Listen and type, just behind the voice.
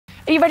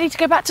Are you ready to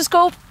go back to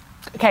school?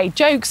 Okay,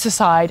 jokes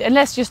aside,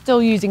 unless you're still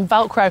using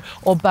Velcro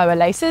or boa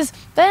laces,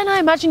 then I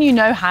imagine you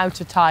know how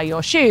to tie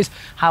your shoes.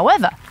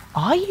 However,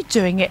 are you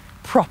doing it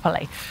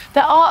properly?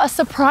 There are a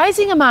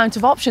surprising amount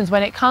of options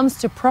when it comes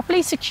to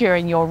properly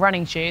securing your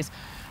running shoes,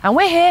 and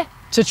we're here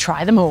to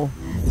try them all.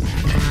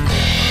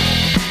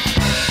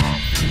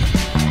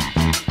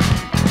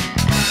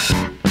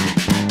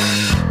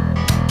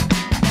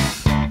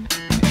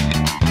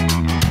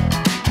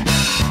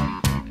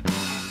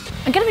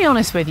 I'm going to be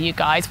honest with you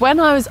guys, when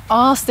I was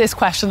asked this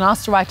question,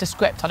 asked to write a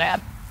script on it, I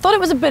thought it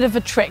was a bit of a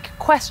trick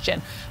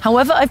question.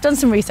 However, I've done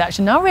some research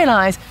and now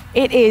realise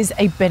it is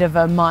a bit of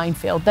a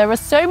minefield. There are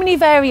so many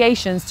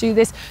variations to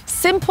this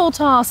simple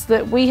task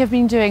that we have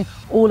been doing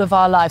all of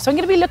our lives. So I'm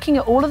going to be looking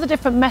at all of the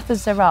different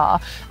methods there are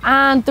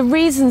and the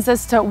reasons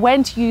as to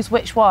when to use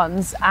which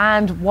ones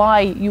and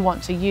why you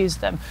want to use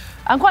them.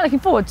 I'm quite looking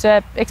forward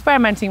to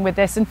experimenting with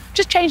this and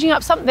just changing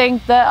up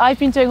something that I've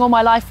been doing all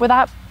my life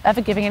without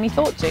ever giving any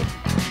thought to.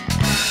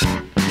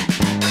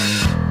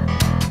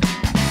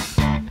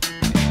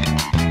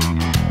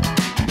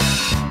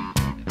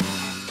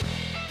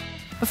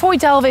 Before we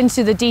delve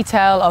into the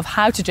detail of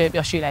how to do up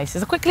your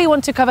shoelaces, I quickly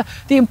want to cover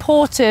the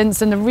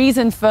importance and the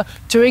reason for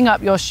doing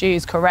up your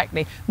shoes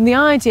correctly. And the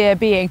idea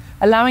being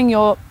allowing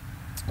your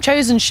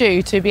chosen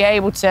shoe to be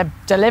able to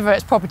deliver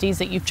its properties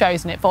that you've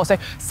chosen it for. So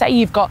say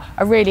you've got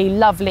a really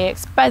lovely,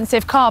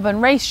 expensive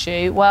carbon race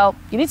shoe, well,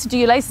 you need to do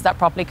your laces up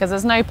properly because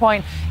there's no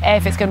point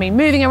if it's going to be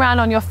moving around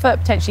on your foot,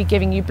 potentially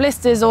giving you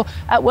blisters or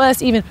at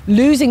worst even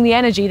losing the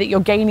energy that you're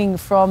gaining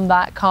from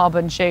that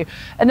carbon shoe.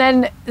 And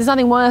then there's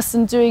nothing worse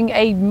than doing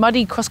a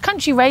muddy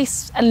cross-country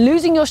race and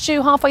losing your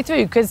shoe halfway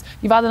through because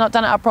you've either not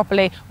done it up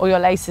properly or your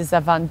laces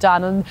have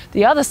undone. And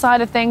the other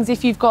side of things,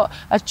 if you've got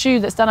a shoe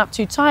that's done up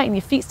too tight and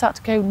your feet start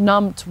to go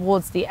numb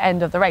towards the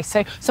end of the race.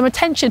 So some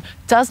attention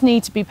does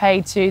need to be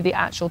paid to the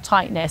actual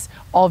tightness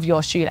of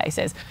your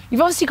shoelaces.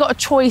 You've obviously got a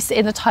choice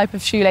in the type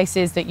of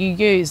shoelaces that you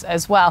use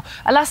as well.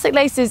 Elastic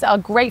laces are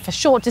great for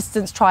short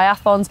distance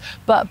triathlons,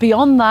 but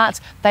beyond that,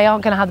 they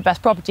aren't going to have the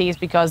best properties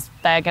because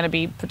they're going to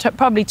be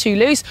probably too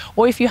loose,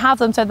 or if you have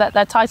them so that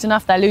they're tight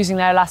enough, they're losing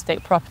their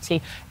elastic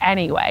property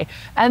anyway.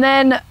 And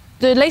then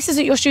the laces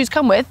that your shoes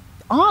come with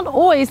aren't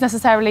always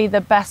necessarily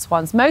the best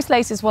ones. Most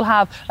laces will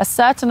have a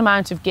certain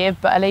amount of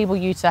give but enable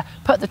you to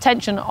put the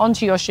tension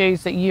onto your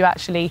shoes that you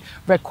actually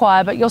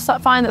require, but you'll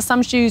find that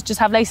some shoes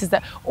just have laces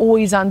that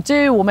always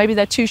undo, or maybe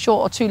they're too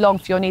short or too long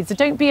for your needs. So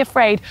don't be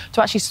afraid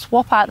to actually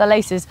swap out the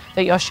laces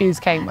that your shoes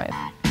came with.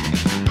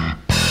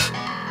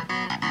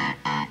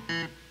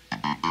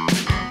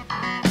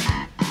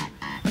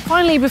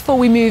 Finally, before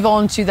we move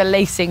on to the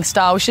lacing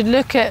style, we should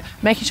look at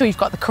making sure you've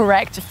got the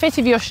correct fit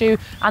of your shoe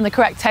and the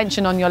correct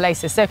tension on your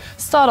laces. So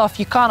start off,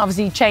 you can't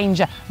obviously change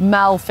a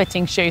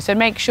mal-fitting shoe. So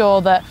make sure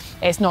that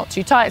it's not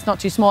too tight, it's not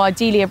too small,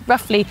 ideally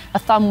roughly a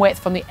thumb width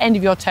from the end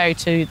of your toe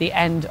to the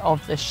end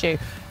of the shoe.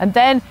 And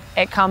then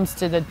it comes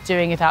to the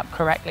doing it up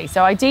correctly.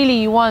 So ideally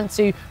you want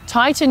to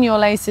tighten your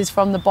laces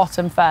from the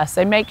bottom first.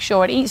 So make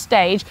sure at each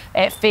stage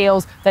it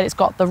feels that it's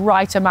got the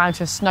right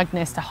amount of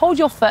snugness to hold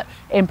your foot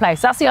in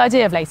place. That's the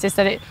idea of laces,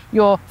 that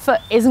your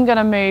foot isn't going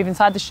to move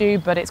inside the shoe,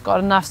 but it's got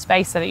enough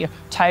space so that your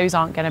toes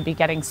aren't going to be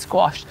getting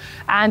squashed.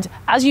 And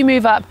as you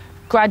move up,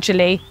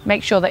 gradually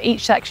make sure that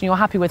each section you're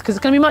happy with, because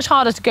it's going to be much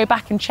harder to go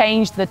back and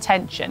change the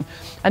tension.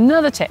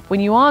 Another tip, when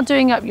you are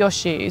doing up your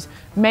shoes,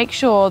 make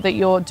sure that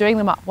you're doing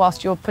them up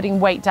whilst you're putting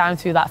weight down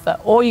through that foot,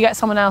 or you get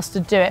someone else to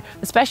do it,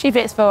 especially if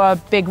it's for a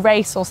big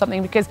race or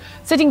something, because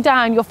sitting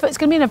down, your foot's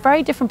going to be in a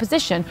very different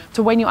position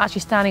to when you're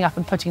actually standing up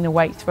and putting the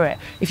weight through it.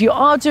 If you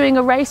are doing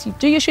a race, you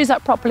do your shoes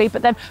up properly,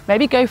 but then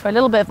maybe go for a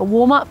little bit of a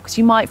warm-up, because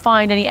you might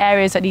find any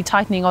areas that need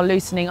tightening or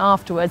loosening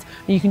afterwards,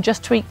 and you can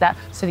just tweak that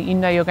so that you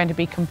know you're going to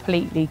be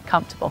completely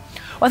comfortable.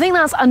 Well, I think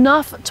that's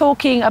enough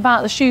talking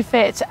about the shoe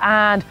fit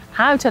and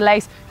how to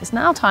lace. It's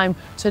now time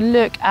to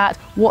look at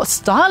what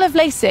style of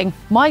lacing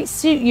might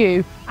suit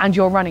you and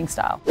your running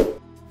style.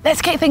 Let's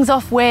kick things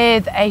off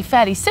with a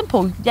fairly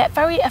simple yet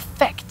very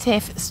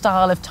effective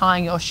style of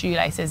tying your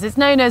shoelaces. It's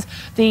known as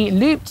the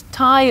looped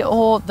tie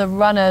or the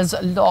runner's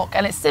lock,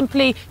 and it's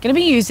simply going to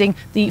be using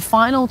the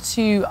final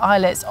two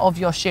eyelets of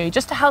your shoe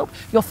just to help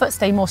your foot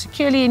stay more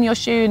securely in your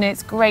shoe, and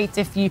it's great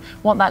if you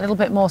want that little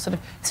bit more sort of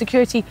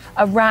security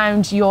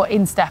around your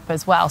instep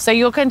as well. So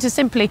you're going to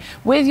simply,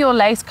 with your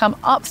lace, come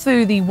up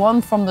through the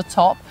one from the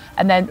top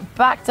and then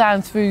back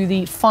down through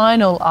the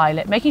final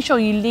eyelet, making sure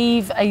you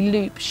leave a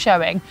loop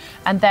showing,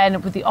 and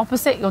then with the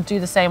opposite you'll do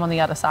the same on the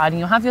other side, and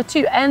you'll have your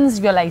two ends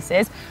of your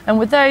laces, and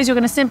with those you're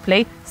going to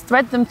simply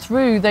thread them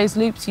through those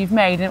loops you've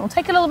made, and it will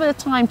take a little bit of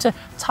time to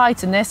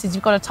tighten this, as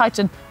you've got to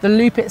tighten the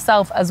loop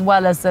itself as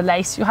well as the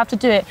lace. You'll have to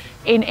do it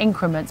in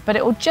increments, but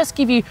it will just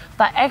give you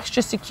that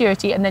extra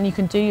security, and then you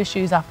can do your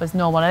shoes up as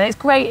normal. And it's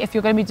great if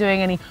you're going to be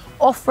doing any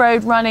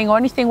off-road running or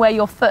anything where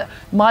your foot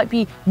might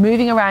be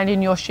moving around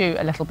in your shoe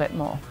a little bit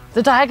more.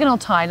 The diagonal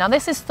tie. Now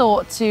this is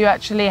thought to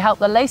actually help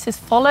the laces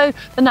follow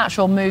the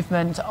natural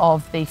movement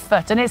of the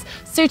foot, and it's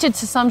suited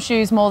to some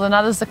shoes more than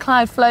others. The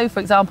Cloud Flow,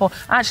 for example,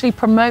 actually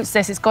promotes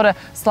this. It's got a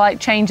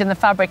slight change in the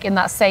fabric in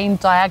that same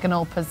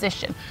diagonal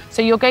position.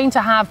 So you're going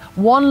to have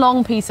one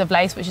long piece of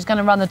lace which is going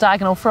to run the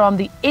diagonal from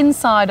the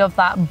inside of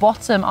that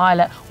bottom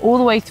eyelet all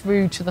the way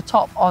through to the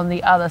top on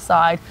the other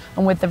side,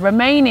 and with the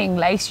remaining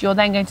lace you're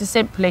then going to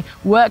simply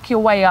work your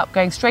way up,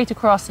 going straight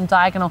across and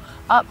diagonal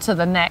up to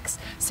the next.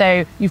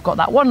 So you've got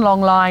that one long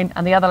line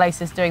and the other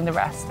lace is doing the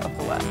rest of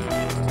the work.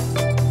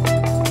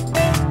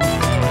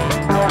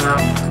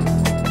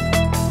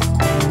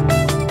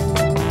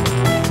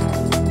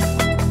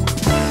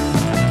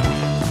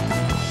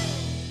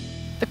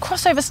 The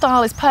crossover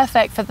style is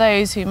perfect for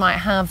those who might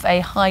have a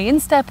high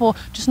instep or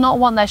just not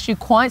want their shoe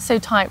quite so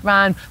tight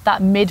round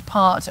that mid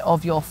part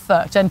of your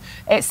foot. And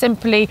it's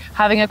simply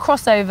having a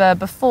crossover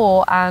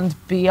before and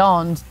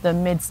beyond the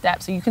mid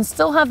step. So you can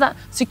still have that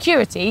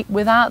security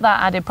without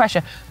that added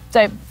pressure.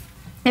 So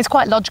it's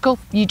quite logical.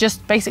 You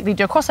just basically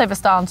do a crossover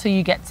style until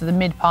you get to the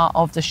mid part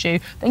of the shoe.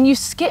 Then you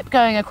skip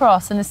going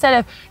across, and instead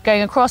of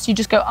going across, you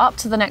just go up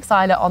to the next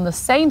eyelet on the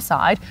same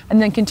side and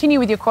then continue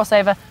with your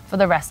crossover for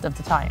the rest of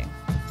the tying.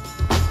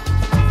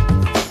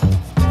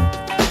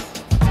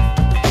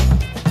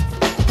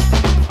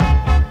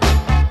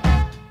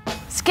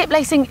 Skip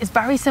lacing is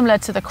very similar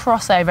to the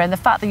crossover in the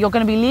fact that you're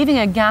going to be leaving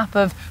a gap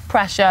of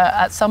pressure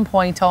at some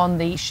point on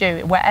the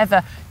shoe,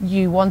 wherever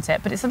you want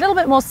it. But it's a little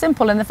bit more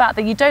simple in the fact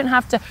that you don't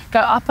have to go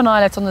up an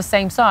eyelet on the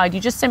same side. You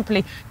just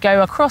simply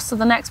go across to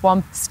the next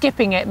one,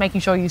 skipping it,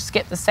 making sure you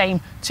skip the same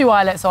 2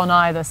 eyelets on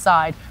either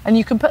side. And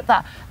you can put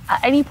that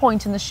at any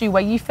point in the shoe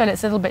where you feel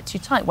it's a little bit too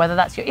tight, whether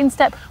that's your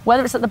instep,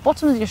 whether it's at the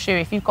bottom of your shoe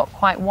if you've got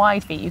quite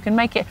wide feet. You can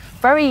make it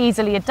very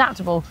easily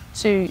adaptable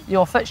to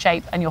your foot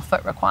shape and your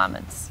foot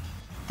requirements.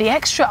 The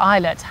extra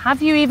eyelet,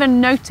 have you even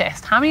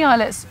noticed how many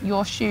eyelets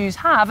your shoes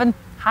have and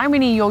how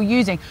many you're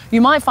using? You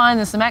might find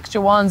there's some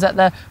extra ones at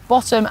the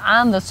bottom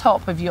and the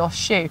top of your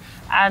shoe,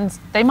 and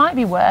they might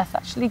be worth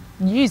actually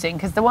using,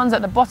 because the ones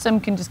at the bottom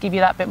can just give you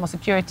that bit more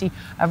security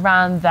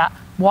around that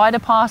wider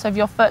part of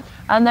your foot,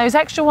 and those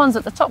extra ones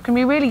at the top can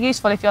be really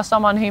useful if you're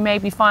someone who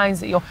maybe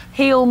finds that your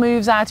heel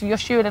moves out of your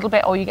shoe a little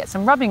bit, or you get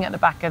some rubbing at the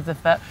back of the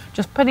foot.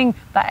 Just putting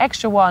that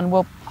extra one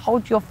will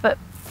hold your foot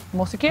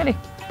more securely.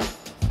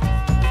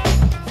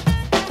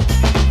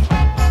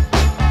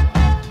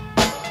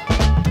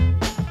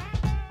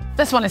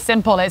 This one is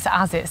simple, it's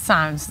as it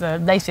sounds. The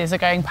laces are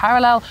going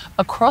parallel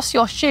across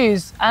your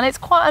shoes, and it's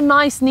quite a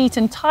nice, neat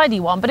and tidy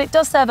one, but it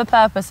does serve a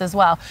purpose as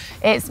well.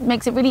 It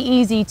makes it really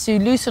easy to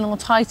loosen or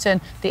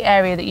tighten the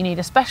area that you need,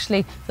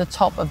 especially the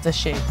top of the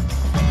shoe.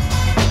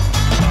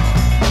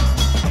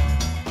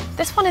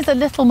 This one is a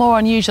little more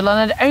unusual,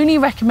 and I'd only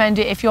recommend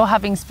it if you're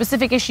having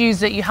specific issues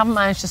that you haven't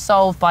managed to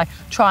solve by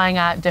trying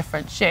out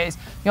different shoes.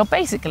 You're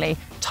basically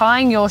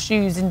tying your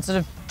shoes in sort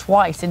of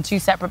twice in 2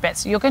 separate bits.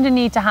 So you're going to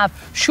need to have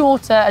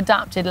shorter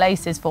adapted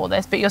laces for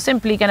this, but you're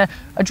simply going to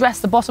address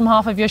the bottom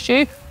half of your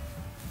shoe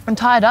and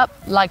tie it up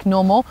like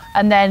normal,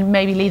 and then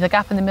maybe leave a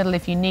gap in the middle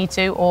if you need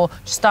to, or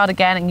just start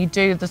again and you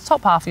do the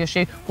top half of your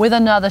shoe with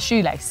another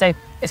shoelace. So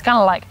it's kind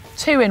of like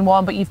 2 in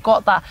 1, but you've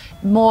got that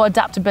more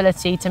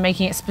adaptability to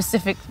making it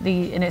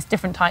specifically in its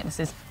different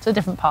tightnesses to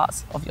different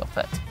parts of your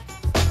foot.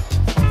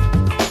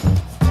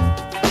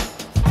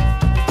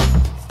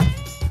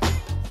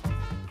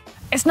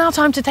 It's now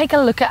time to take a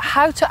look at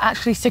how to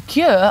actually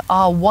secure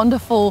our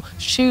wonderful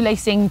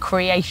shoelacing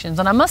creations.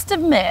 And I must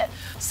admit,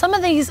 some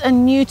of these are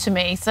new to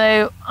me,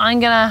 so I'm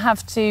gonna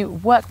have to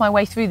work my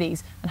way through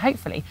these, and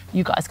hopefully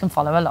you guys can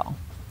follow along.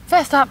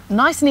 First up,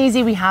 nice and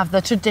easy, we have the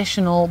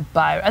traditional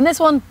bow. And this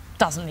one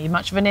doesn't need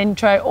much of an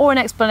intro or an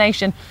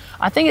explanation.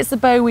 I think it's the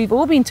bow we've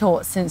all been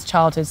taught since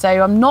childhood,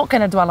 so I'm not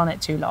gonna dwell on it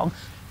too long.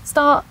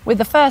 Start with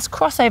the first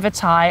crossover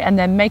tie and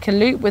then make a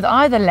loop with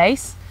either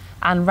lace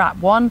and wrap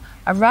one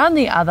around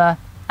the other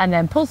and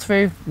then pull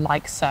through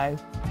like so.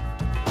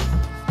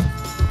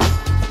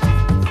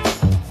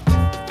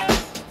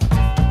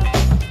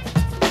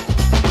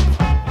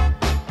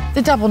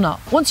 The double knot.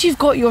 Once you've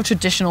got your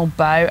traditional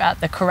bow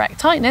at the correct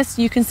tightness,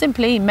 you can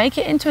simply make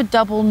it into a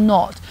double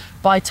knot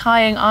by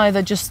tying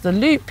either just the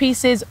loop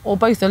pieces or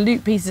both the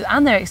loop pieces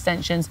and their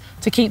extensions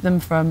to keep them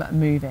from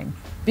moving.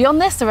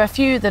 Beyond this, there are a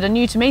few that are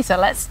new to me, so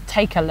let's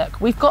take a look.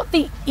 We've got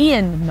the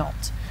Ian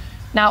knot.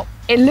 Now,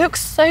 it looks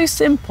so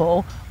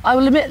simple. I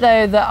will admit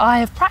though that I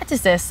have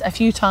practiced this a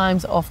few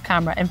times off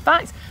camera. In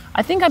fact,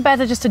 I think I'm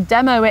better just to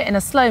demo it in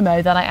a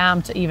slow-mo than I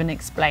am to even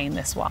explain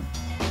this one.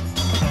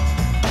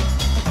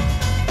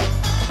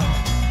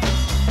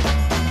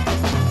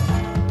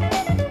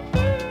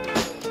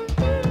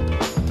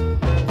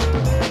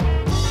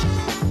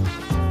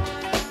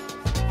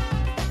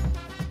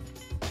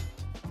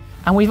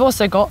 And we've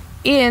also got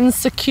Ian's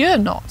secure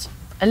knot.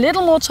 A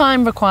little more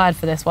time required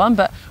for this one,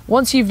 but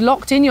once you've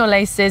locked in your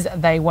laces,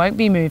 they won't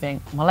be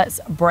moving. Well, let's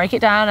break it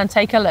down and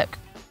take a look.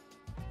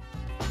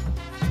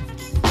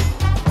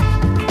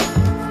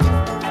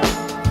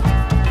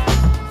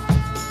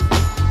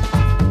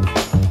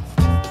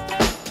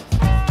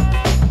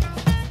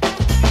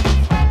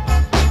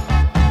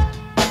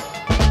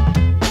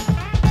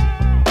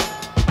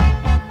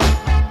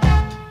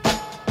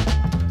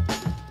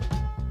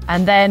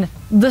 And then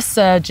the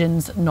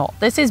surgeon's knot.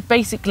 This is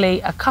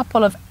basically a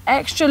couple of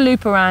extra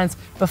loop arounds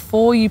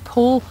before you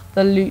pull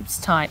the loops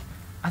tight.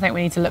 I think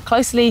we need to look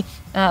closely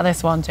at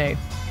this one too.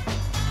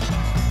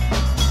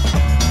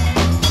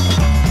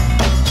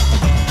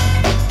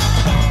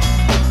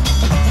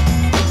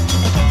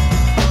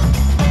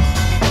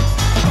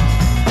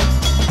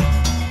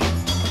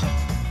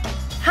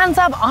 Hands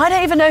up, I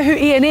don't even know who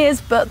Ian is,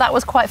 but that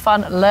was quite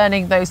fun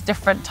learning those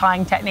different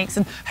tying techniques,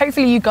 and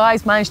hopefully you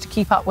guys managed to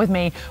keep up with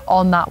me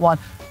on that one.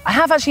 I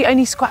have actually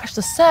only scratched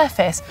the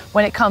surface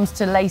when it comes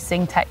to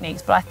lacing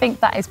techniques, but I think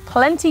that is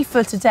plenty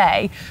for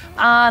today.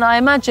 And I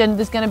imagine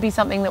there's going to be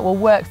something that will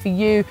work for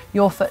you,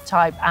 your foot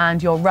type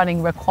and your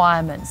running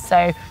requirements.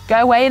 So go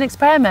away and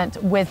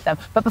experiment with them.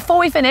 But before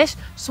we finish,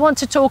 just want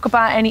to talk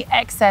about any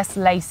excess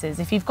laces.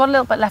 If you've got a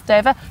little bit left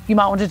over, you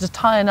might want to just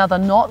tie another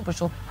knot, which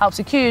will help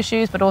secure your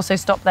shoes, but also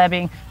stop there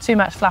being too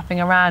much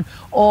flapping around,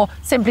 or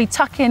simply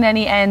tuck in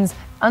any ends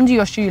under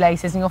your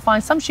shoelaces, and you'll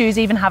find some shoes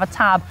even have a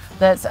tab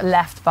that's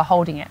left for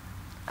holding it.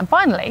 And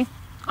finally,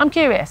 I'm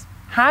curious,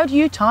 how do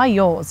you tie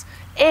yours?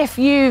 If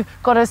you've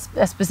got a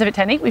specific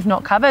technique we've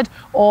not covered,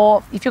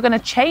 or if you're going to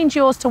change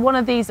yours to one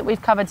of these that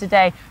we've covered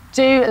today,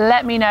 do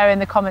let me know in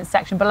the comments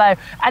section below.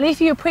 And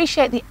if you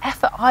appreciate the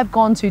effort I've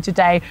gone to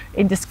today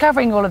in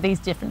discovering all of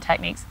these different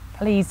techniques,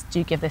 please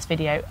do give this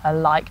video a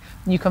like.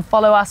 You can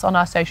follow us on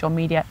our social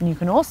media, and you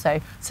can also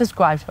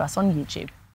subscribe to us on YouTube.